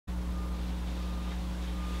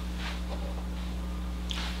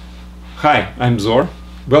Hi, I'm Zor.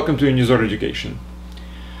 Welcome to Unizor Education.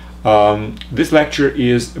 This lecture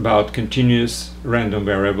is about continuous random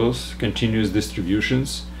variables, continuous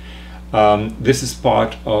distributions. This is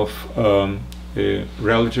part of a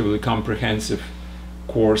relatively comprehensive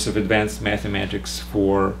course of advanced mathematics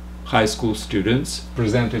for high school students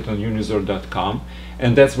presented on unizor.com,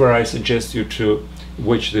 and that's where I suggest you to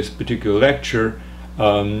watch this particular lecture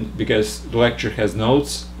because the lecture has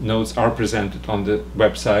notes. Notes are presented on the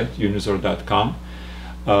website unizor.com,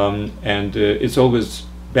 and it's always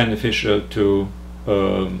beneficial to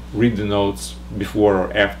read the notes before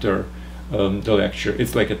or after the lecture.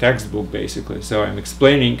 It's like a textbook basically, so I'm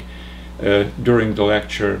explaining during the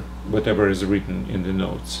lecture whatever is written in the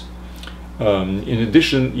notes. In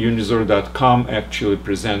addition, unizor.com actually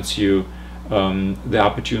presents you the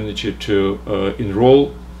opportunity to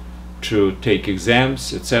enroll, to take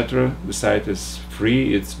exams, etc. The site is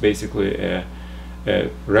free. It's basically a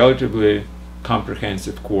relatively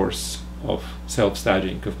comprehensive course of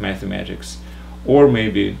self-studying of mathematics, or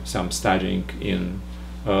maybe some studying in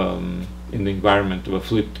the environment of a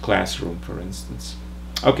flipped classroom, for instance.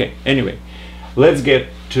 Okay, anyway, let's get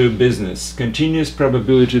to business. Continuous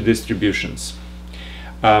probability distributions.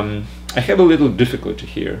 I have a little difficulty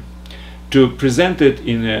here to present it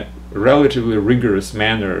in a relatively rigorous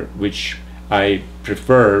manner, which I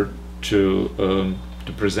prefer to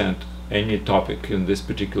present any topic in this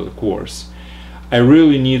particular course. I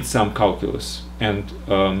really need some calculus, and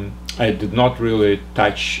I did not really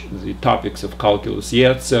touch the topics of calculus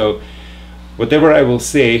yet, so whatever I will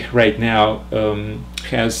say right now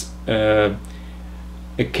has a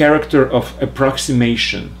character of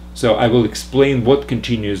approximation. So I will explain what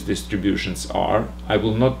continuous distributions are. I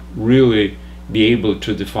will not really be able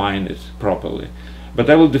to define it properly, but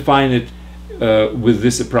I will define it with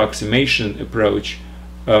this approximation approach,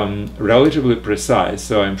 relatively precise,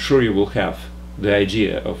 so I'm sure you will have the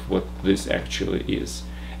idea of what this actually is.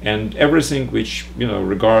 And everything which, you know,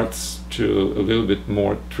 regards to a little bit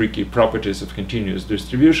more tricky properties of continuous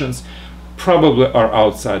distributions probably are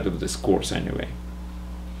outside of this course anyway.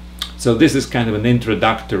 So this is kind of an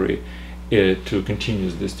introductory to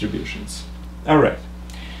continuous distributions. All right.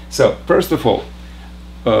 So first of all,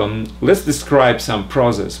 let's describe some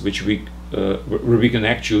process which where we can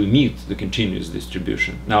actually meet the continuous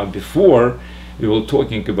distribution. Now, before we were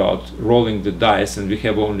talking about rolling the dice, and we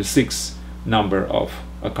have only 6 number of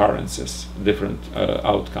occurrences, different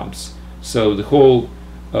outcomes. So the whole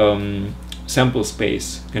sample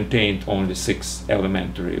space contained only 6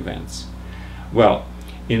 elementary events. Well,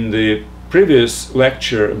 in the previous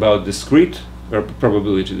lecture about discrete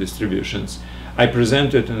probability distributions, I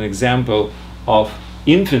presented an example of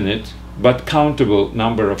infinite but countable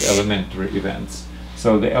number of elementary events.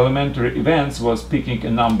 So the elementary events was picking a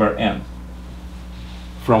number n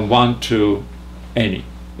from 1 to any,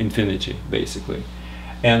 infinity basically.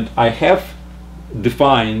 And I have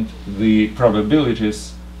defined the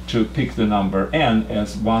probabilities to pick the number n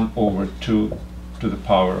as 1 over 2 to the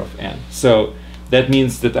power of n. So that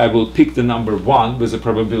means that I will pick the number 1 with a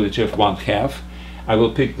probability of 1/2. I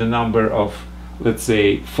will pick the number of, let's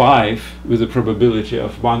say, 5 with a probability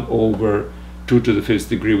of 1 over 2 to the 5th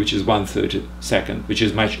degree, which is 1/32, which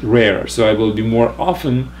is much rarer. So I will be more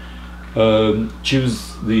often I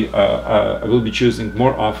will be choosing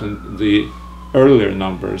more often the earlier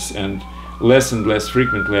numbers, and less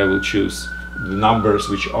frequently I will choose the numbers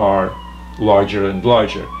which are larger and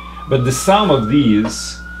larger. But the sum of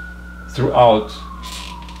these throughout,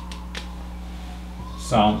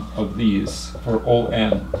 sum of these for all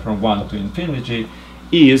n from 1 to infinity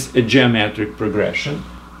is a geometric progression.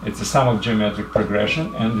 It's a sum of geometric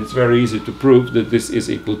progression, and it's very easy to prove that this is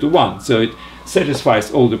equal to 1. So it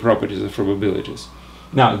satisfies all the properties of probabilities.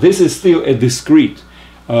 Now, this is still a discrete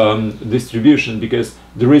distribution, because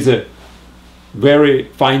there is a very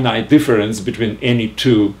finite difference between any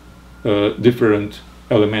 2 different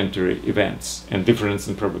elementary events, and difference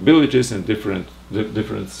in probabilities, and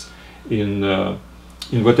difference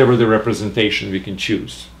in whatever the representation we can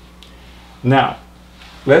choose. Now,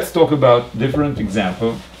 let's talk about different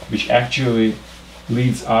example which actually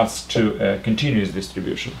leads us to a continuous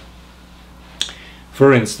distribution.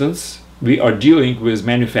 For instance, we are dealing with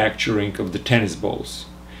manufacturing of the tennis balls.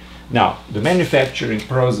 Now, the manufacturing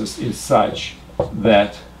process is such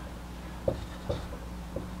that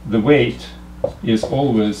the weight is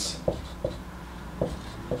always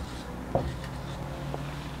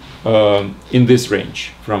in this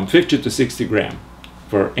range, from 50 to 60 grams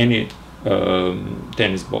for any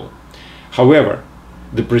tennis ball. However,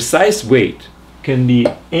 the precise weight can be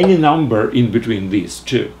any number in between these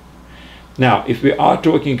two. Now, if we are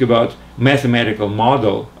talking about mathematical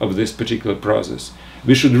model of this particular process,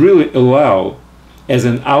 we should really allow, as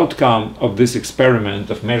an outcome of this experiment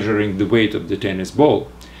of measuring the weight of the tennis ball,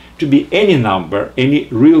 to be any number, any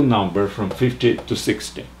real number from 50 to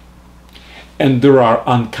 60. And there are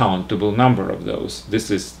uncountable number of those.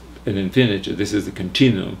 This is an infinity, this is a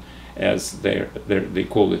continuum, as they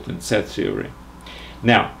call it in set theory.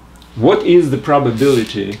 Now, what is the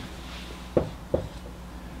probability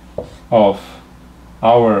of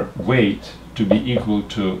our weight to be equal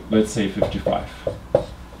to, let's say, 55?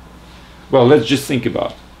 Well, let's just think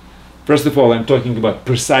about it. First of all, I'm talking about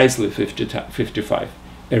precisely 55,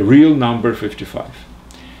 a real number 55.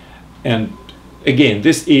 And again,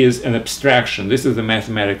 this is an abstraction, this is a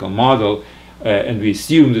mathematical model, and we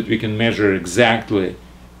assume that we can measure exactly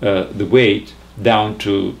the weight down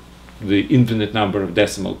to the infinite number of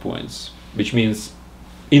decimal points, which means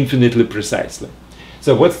infinitely precisely.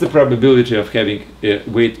 So what's the probability of having a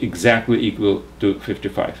weight exactly equal to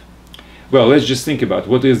 55? Well, let's just think about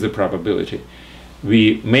what is the probability.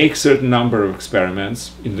 We make certain number of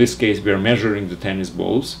experiments. In this case, we are measuring the tennis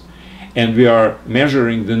balls, and we are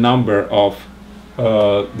measuring the number of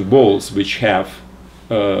the balls which have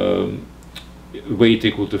weight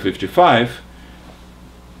equal to 55,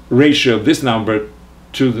 ratio of this number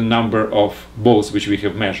to the number of balls which we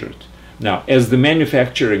have measured. Now, as the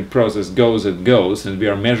manufacturing process goes and goes, and we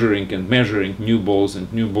are measuring and measuring new balls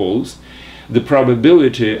and new balls, the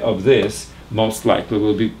probability of this most likely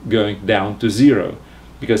will be going down to 0,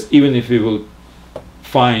 because even if we will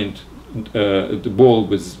find the ball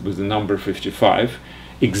with the number 55,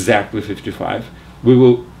 exactly 55, we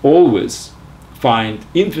will always find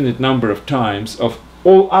infinite number of times of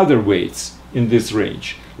all other weights in this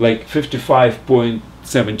range, like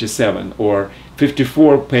 55.77 or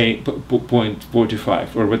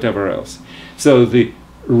 54.45 or whatever else. So the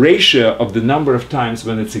ratio of the number of times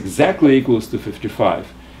when it's exactly equals to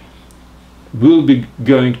 55 will be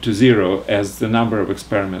going to 0 as the number of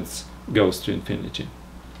experiments goes to infinity.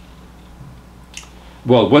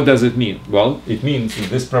 Well, what does it mean? Well, it means that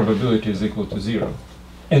this probability is equal to 0.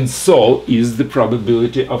 And so is the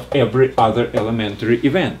probability of every other elementary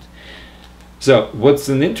event. So what's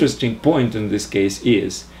an interesting point in this case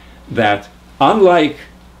is that unlike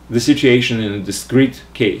the situation in a discrete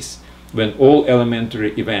case, when all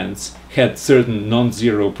elementary events had certain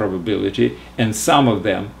non-zero probability and some of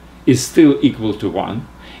them is still equal to 1,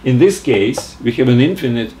 in this case we have an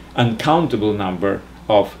infinite uncountable number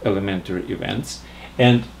of elementary events,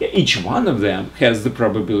 and each one of them has the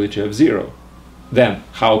probability of 0. Then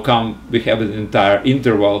how come we have an entire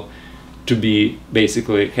interval to be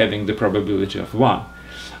basically having the probability of 1?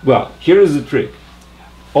 Well, here is the trick.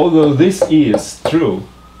 Although this is true,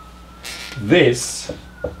 this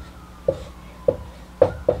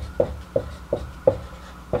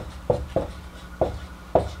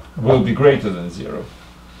will be greater than 0.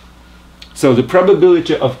 So the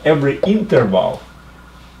probability of every interval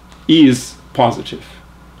is positive.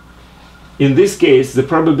 In this case, the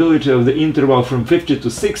probability of the interval from 50 to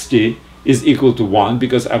 60 is equal to 1,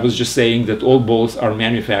 because I was just saying that all balls are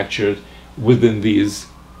manufactured within these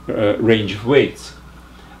range of weights.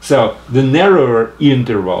 So the narrower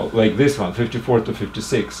interval, like this one, 54 to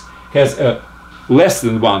 56, has a less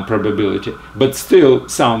than 1 probability, but still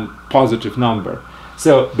some positive number.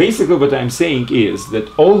 So basically what I'm saying is that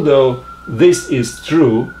although this is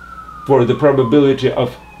true for the probability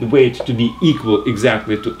of the weight to be equal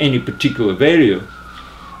exactly to any particular value,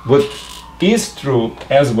 what is true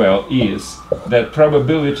as well is that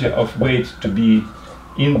probability of weight to be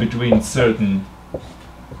in between certain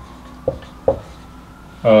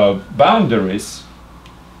boundaries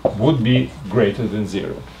would be greater than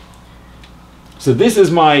 0. So this is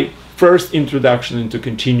my first introduction into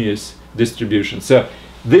continuous distribution. So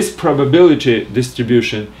this probability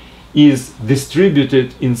distribution is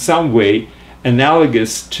distributed in some way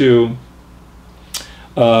analogous to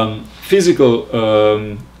physical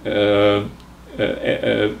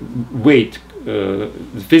weight,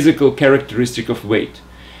 physical characteristic of weight.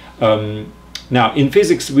 Now, in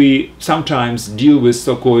physics, we sometimes deal with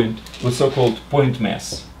so-called point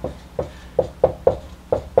mass.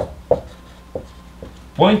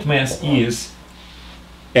 Point mass is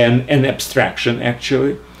an abstraction,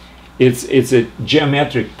 actually. It's a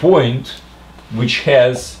geometric point which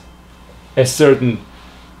has a certain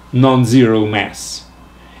non-zero mass.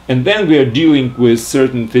 And then we are dealing with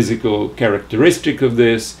certain physical characteristic of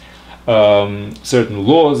this, certain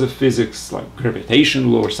laws of physics, like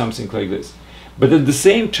gravitation law or something like this. But at the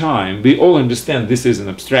same time, we all understand this is an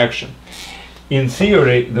abstraction. In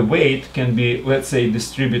theory, the weight can be, let's say,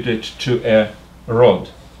 distributed to a rod.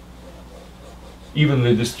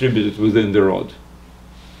 evenly distributed within the road.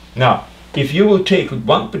 Now, if you will take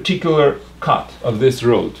one particular cut of this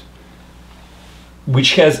road,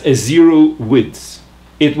 which has a zero width,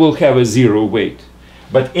 it will have a zero weight.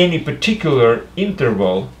 But any particular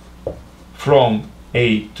interval from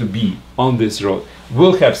A to B on this road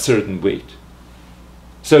will have certain weight.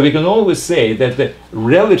 So we can always say that the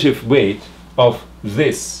relative weight of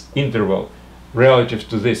this interval relative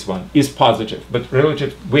to this one is positive, but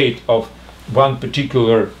relative weight of one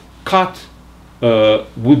particular cut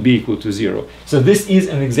would be equal to zero. So this is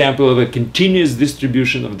an example of a continuous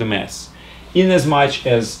distribution of the mass, inasmuch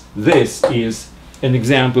as this is an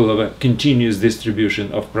example of a continuous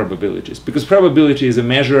distribution of probabilities, because probability is a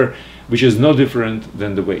measure which is no different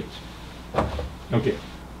than the weight. Okay.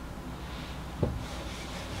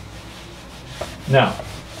 Now,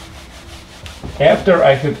 after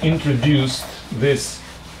I have introduced this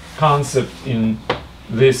concept in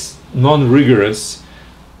this non-rigorous,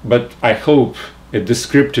 but I hope a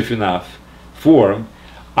descriptive enough form,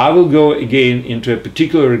 I will go again into a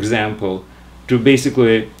particular example to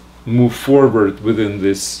basically move forward within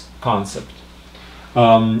this concept.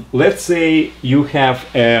 Let's say you have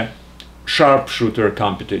a sharpshooter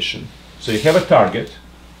competition. So you have a target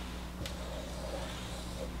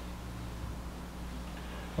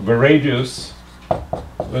of a radius,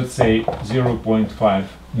 let's say 0.5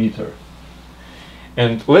 meter.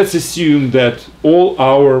 And let's assume that all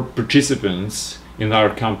our participants in our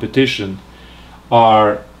competition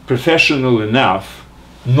are professional enough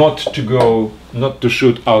not to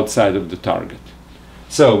shoot outside of the target.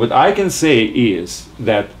 So what I can say is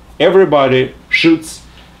that everybody shoots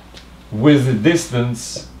with the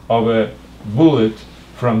distance of a bullet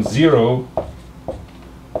from 0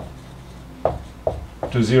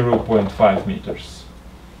 to 0.5 meters.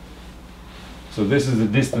 So this is the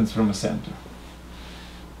distance from a center.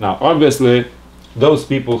 Now, obviously, those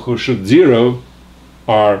people who shoot 0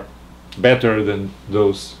 are better than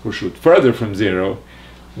those who shoot further from 0,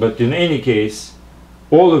 but in any case,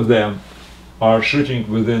 all of them are shooting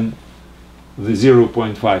within the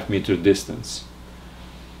 0.5 meter distance.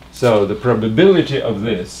 So the probability of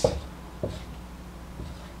this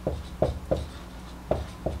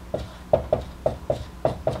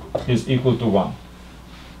is equal to 1,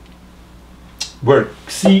 where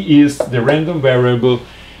C is the random variable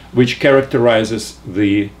which characterizes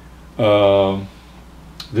the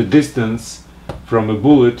distance from a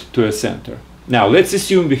bullet to a center. Now let's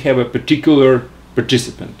assume we have a particular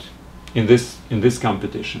participant in this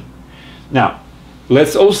competition. Now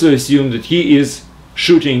let's also assume that he is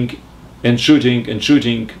shooting and shooting and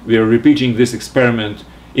shooting. We are repeating this experiment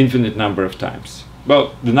infinite number of times.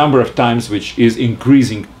 Well, the number of times which is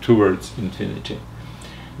increasing towards infinity.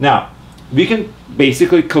 Now we can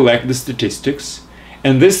basically collect the statistics,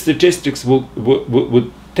 and this statistics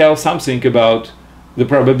would tell something about the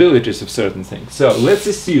probabilities of certain things. So let's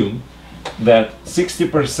assume that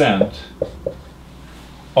 60%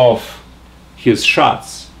 of his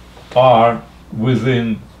shots are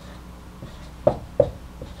within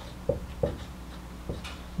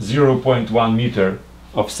 0.1 meter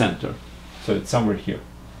of center. So it's somewhere here.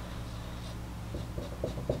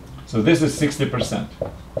 So this is 60%.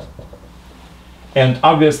 And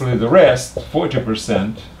obviously the rest,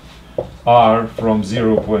 40%, are from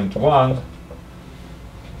 0.1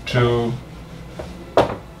 to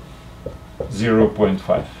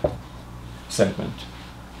 0.5 segment.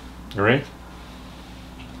 All right?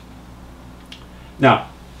 Now,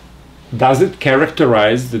 does it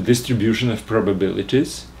characterize the distribution of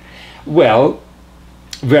probabilities? Well,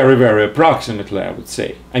 very, very approximately, I would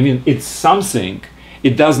say. I mean, it's something.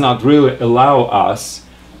 It does not really allow us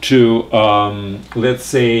to, let's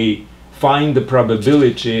say, find the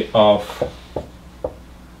probability of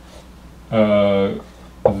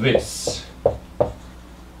this.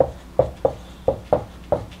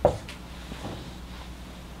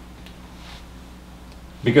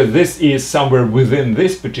 Because this is somewhere within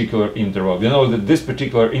this particular interval. We know that this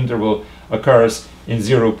particular interval occurs in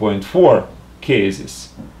 0.4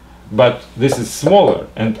 cases, but this is smaller,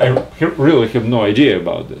 and I really have no idea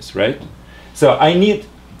about this, right? So I need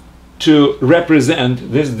to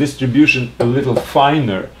represent this distribution a little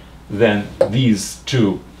finer than these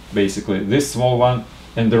two, basically, this small one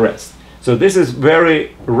and the rest. So this is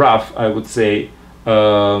very rough, I would say,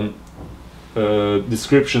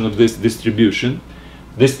 description of this distribution.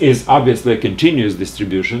 This is obviously a continuous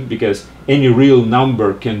distribution, because any real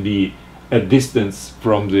number can be a distance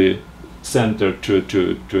from the center to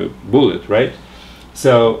a bullet, right?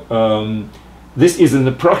 So this is an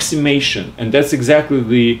approximation, and that's exactly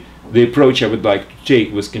the approach I would like to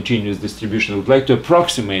take with continuous distribution. I would like to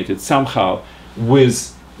approximate it somehow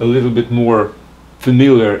with a little bit more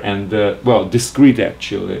familiar and well, discrete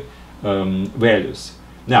actually values.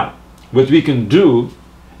 Now what we can do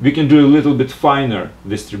a little bit finer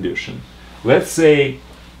distribution. Let's say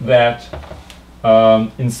that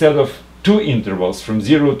instead of two intervals from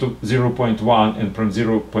 0 to 0.1 and from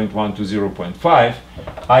 0.1 to 0.5,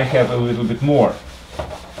 I have a little bit more.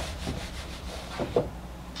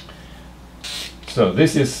 So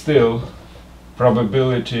this is still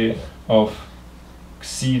probability of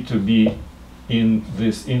C to be in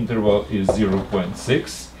this interval is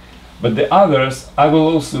 0.6, but the others I will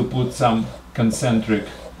also put some concentric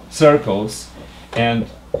circles, and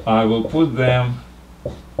I will put them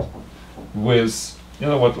with, you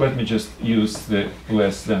know what, let me just use the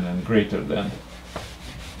less than and greater than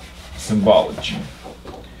symbology.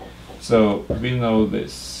 So we know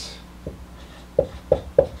this.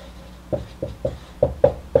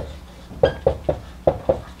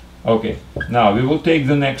 Okay, now we will take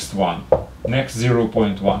the next one, next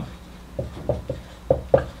 0.1.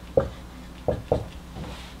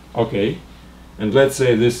 Okay, and let's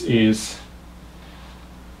say this is,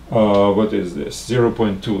 what is this,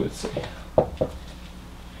 0.2, let's say.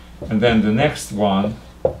 And then the next one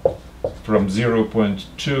from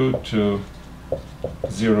 0.2 to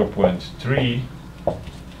 0.3,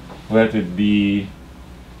 let it be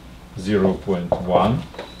 0.1.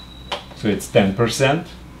 So it's 10%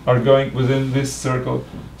 are going within this circle.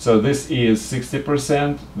 So this is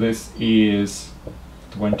 60%, this is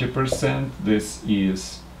 20%, this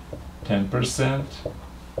is 10%,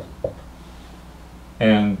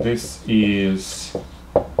 and this is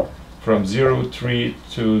from 0.3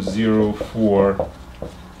 to 0.4,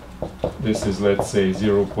 this is, let's say,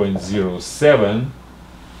 0.07,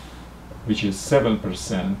 which is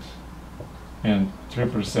 7%, and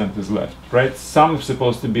 3% is left, right? Sum is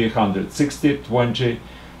supposed to be 100, 60, 20,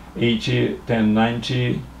 80, 10,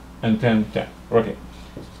 90, and 10, 10. Okay,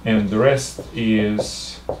 and the rest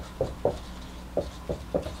is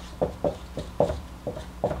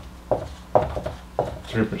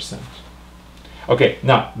 3%. Okay,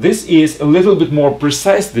 now this is a little bit more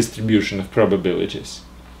precise distribution of probabilities.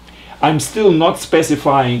 I'm still not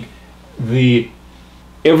specifying the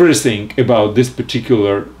everything about this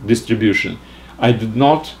particular distribution. I did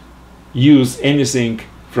not use anything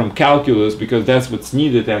from calculus because that's what's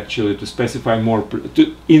needed actually to specify more,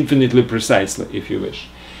 to infinitely precisely, if you wish.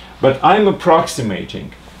 But I'm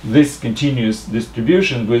approximating this continuous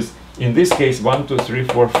distribution with, in this case, 1, 2, 3,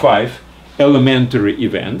 4, 5 elementary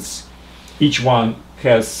events. Each one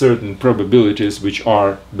has certain probabilities which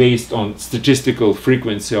are based on statistical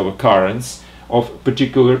frequency of occurrence of a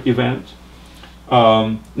particular event.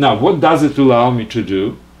 Now, what does it allow me to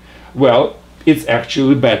do? Well, it's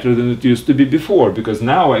actually better than it used to be before, because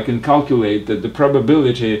now I can calculate that the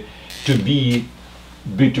probability to be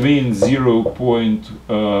between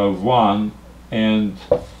 0.1 and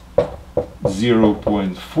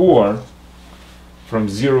 0.4 from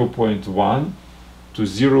 0.1 to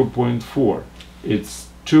 0.4. It's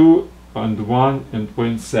 2 and 1 and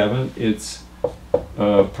 0.7. It's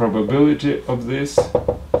probability of this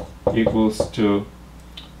equals to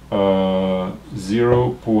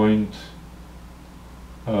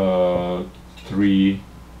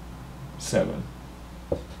 0.37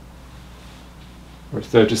 or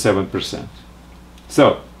 37%.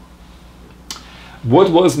 So what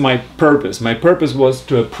was my purpose? My purpose was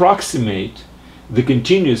to approximate the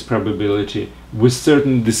continuous probability with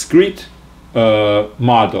certain discrete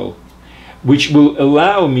model, which will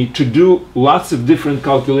allow me to do lots of different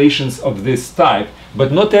calculations of this type,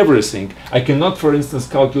 but not everything. I cannot, for instance,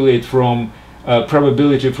 calculate from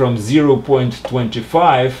probability from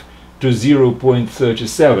 0.25 to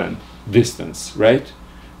 0.37 distance, right?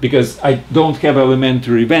 Because I don't have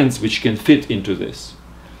elementary events which can fit into this.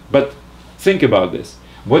 But think about this.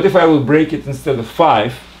 What if I will break it, instead of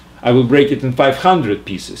 5, I will break it in 500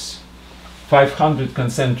 pieces, 500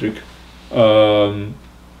 concentric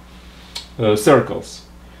circles.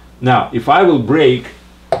 Now, if I will break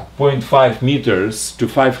 0.5 meters to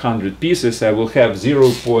 500 pieces, I will have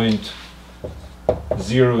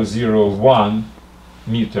 0.001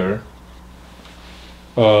 meter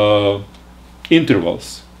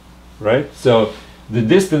intervals, right? So the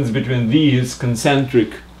distance between these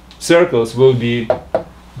concentric circles will be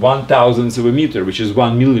 1/1000th of a meter, which is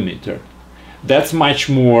 1 millimeter. That's much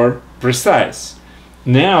more precise.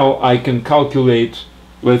 Now I can calculate,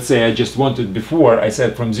 let's say I just wanted before, I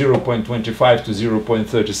said from 0.25 to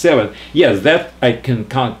 0.37. Yes, that I can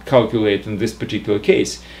calculate in this particular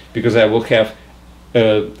case, because I will have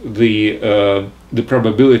the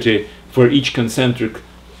probability for each concentric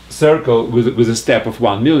circle with a step of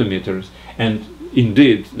 1 millimeter. And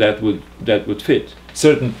indeed, that would fit.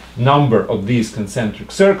 Certain number of these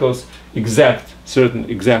concentric circles, certain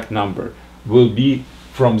exact number, will be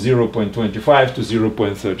from 0.25 to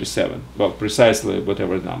 0.37. Well, precisely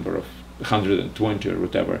whatever number of 120 or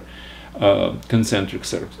whatever concentric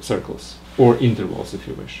circles, or intervals if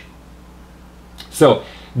you wish. So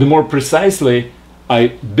the more precisely I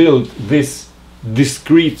build this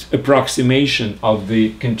discrete approximation of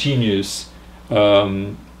the continuous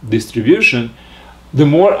distribution, the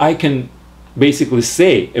more I can basically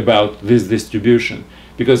say about this distribution.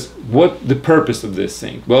 Because what the purpose of this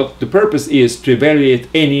thing? Well, the purpose is to evaluate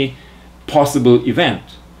any possible event.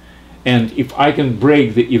 And if I can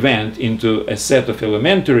break the event into a set of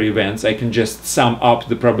elementary events, I can just sum up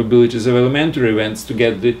the probabilities of elementary events to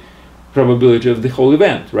get the probability of the whole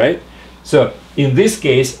event, right? So in this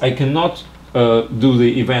case, I cannot do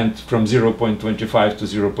the event from 0.25 to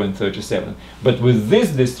 0.37. But with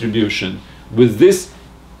this distribution, with this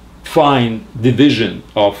fine division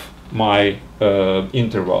of my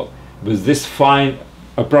interval, with this fine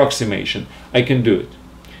approximation, I can do it.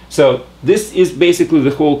 So this is basically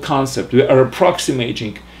the whole concept. We are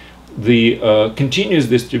approximating the continuous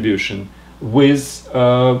distribution with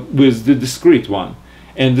the discrete one.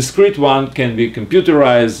 And discrete one can be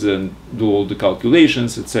computerized and do all the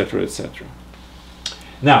calculations, etc., etc.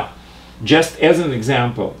 Now, just as an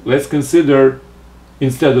example, let's consider,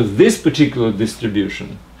 instead of this particular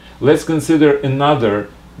distribution, let's consider another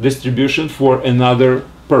distribution for another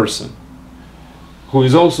person who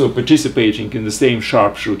is also participating in the same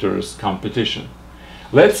sharpshooters competition.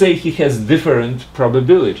 Let's say he has different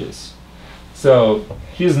probabilities. So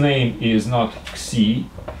his name is not Xi,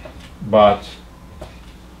 but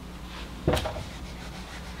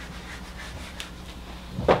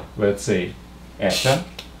let's say Eta.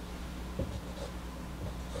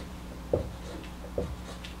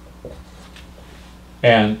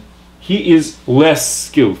 And he is less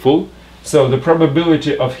skillful, so the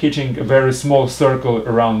probability of hitting a very small circle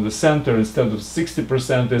around the center instead of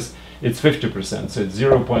 60% it's 50%, so it's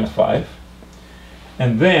 0.5.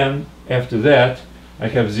 And then after that I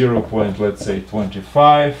have 0. Let's say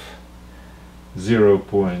 25,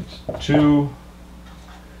 0.2,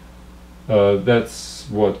 that's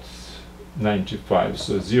what, 95,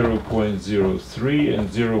 so 0.03 and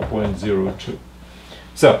 0.02.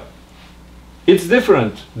 So it's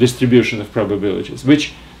different distribution of probabilities,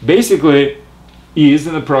 which basically is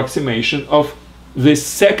an approximation of this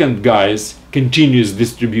second guy's continuous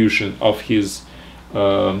distribution of his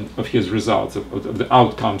results, of the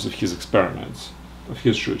outcomes of his experiments, of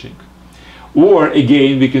his shooting. Or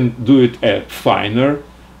again, we can do it at finer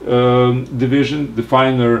division, the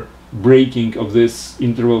finer breaking of this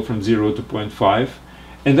interval from 0 to 0.5,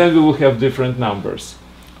 and then we will have different numbers.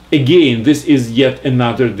 Again, this is yet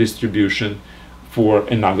another distribution for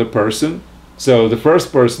another person. So the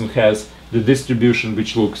first person has the distribution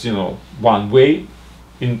which looks, you know, one way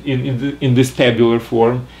in this tabular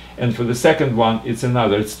form, and for the second one it's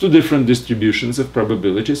another. It's two different distributions of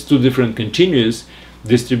probabilities, two different continuous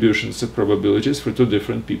distributions of probabilities for two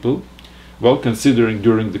different people. Well, considering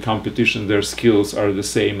during the competition their skills are the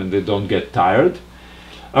same and they don't get tired.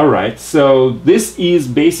 All right, so this is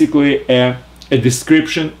basically a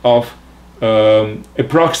description of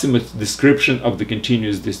approximate description of the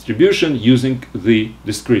continuous distribution using the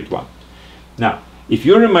discrete one. Now, if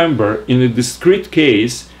you remember, in the discrete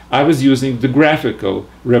case, I was using the graphical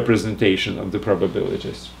representation of the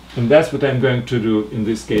probabilities. And that's what I'm going to do in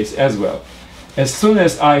this case as well. As soon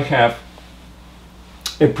as I have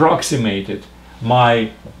approximated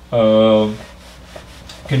my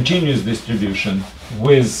continuous distribution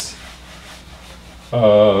with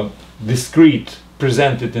discrete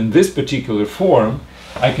presented in this particular form,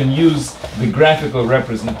 I can use the graphical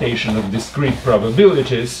representation of discrete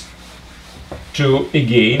probabilities to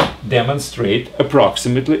again demonstrate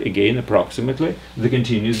approximately the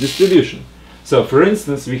continuous distribution. So for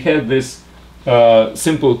instance, we had this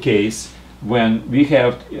simple case when we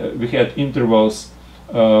had intervals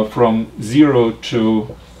from 0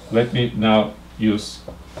 to, let me now use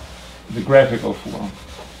the graphical form,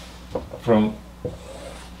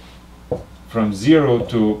 from 0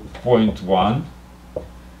 to 0.1,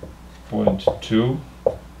 0.2,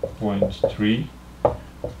 0.3,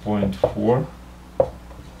 0.4,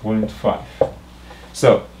 0.5.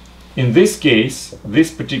 So in this case,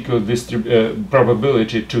 this particular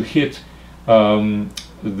probability to hit the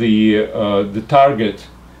target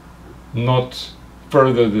not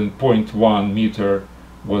further than 0.1 meter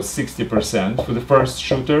was 60% for the first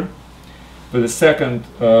shooter. For the second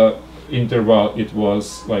interval it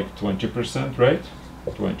was like 20%, right?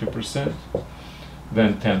 20%.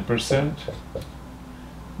 then 10%,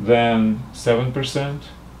 then 7%,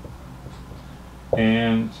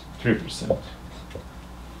 and 3%,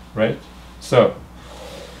 right? So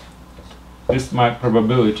this is my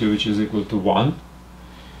probability, which is equal to 1.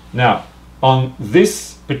 Now, on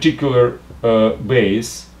this particular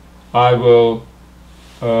base, I will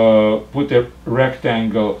put a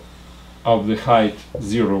rectangle of the height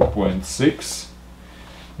 0.6.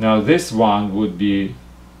 Now this one would be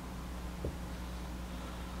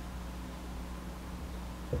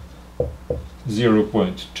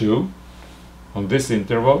 0.2. On this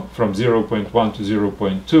interval, from 0.1 to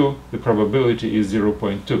 0.2, the probability is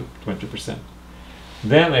 0.2, 20%.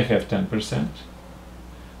 Then I have 10%,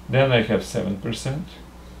 then I have 7%,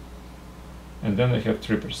 and then I have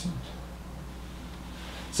 3%.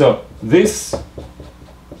 So this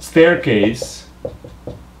staircase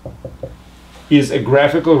is a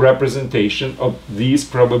graphical representation of these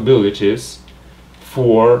probabilities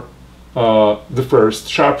for the first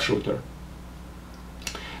sharpshooter.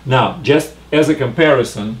 Now, just as a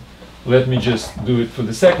comparison, let me just do it for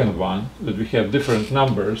the second one, that we have different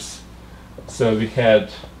numbers. So we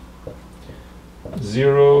had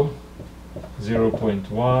 0,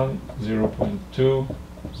 0.1, 0.2,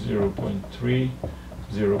 0.3,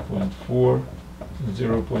 0.4,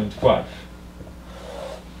 0.5.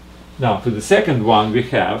 Now, for the second one, we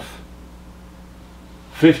have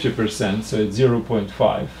 50%, so it's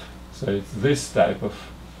 0.5. So it's this type of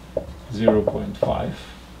 0.5.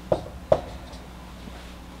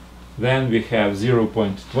 Then we have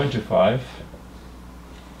 0.25,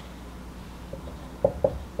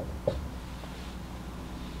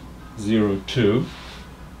 zero 2,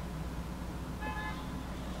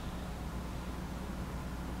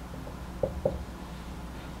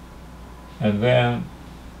 and then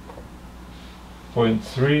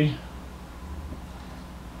 0.3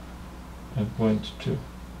 and 0.2.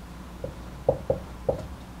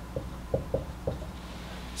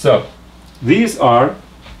 So these are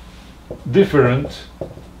different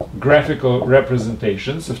graphical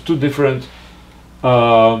representations of two different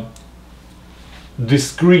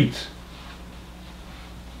discrete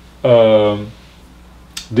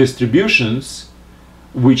distributions,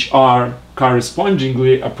 which are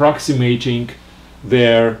correspondingly approximating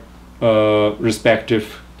their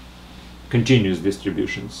respective continuous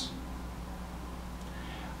distributions.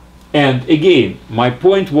 And again, my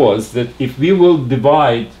point was that if we will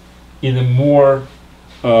divide in a more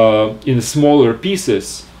in smaller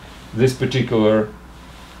pieces this particular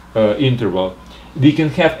interval, we can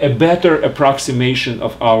have a better approximation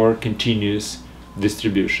of our continuous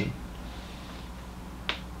distribution.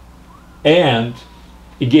 And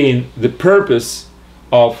again, the purpose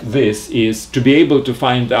of this is to be able to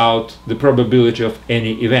find out the probability of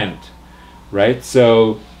any event, right?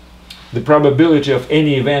 So the probability of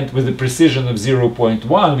any event with a precision of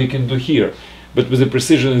 0.1 we can do here, but with a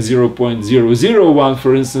precision of 0.001,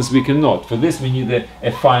 for instance, we cannot. For this we need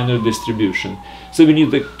a finer distribution. So we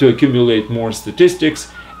need to accumulate more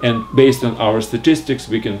statistics, and based on our statistics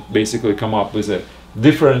we can basically come up with a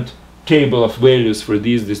different table of values for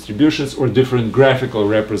these distributions, or different graphical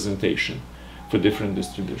representation for different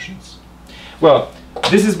distributions. Well,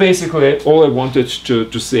 this is basically all I wanted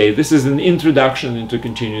to say. This is an introduction into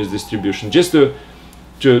continuous distribution, just to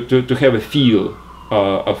have a feel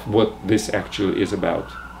of what this actually is about.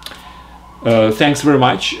 Thanks very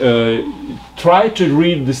much. Try to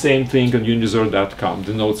read the same thing on unizor.com,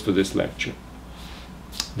 the notes for this lecture.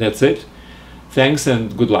 That's it. Thanks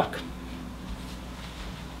and good luck.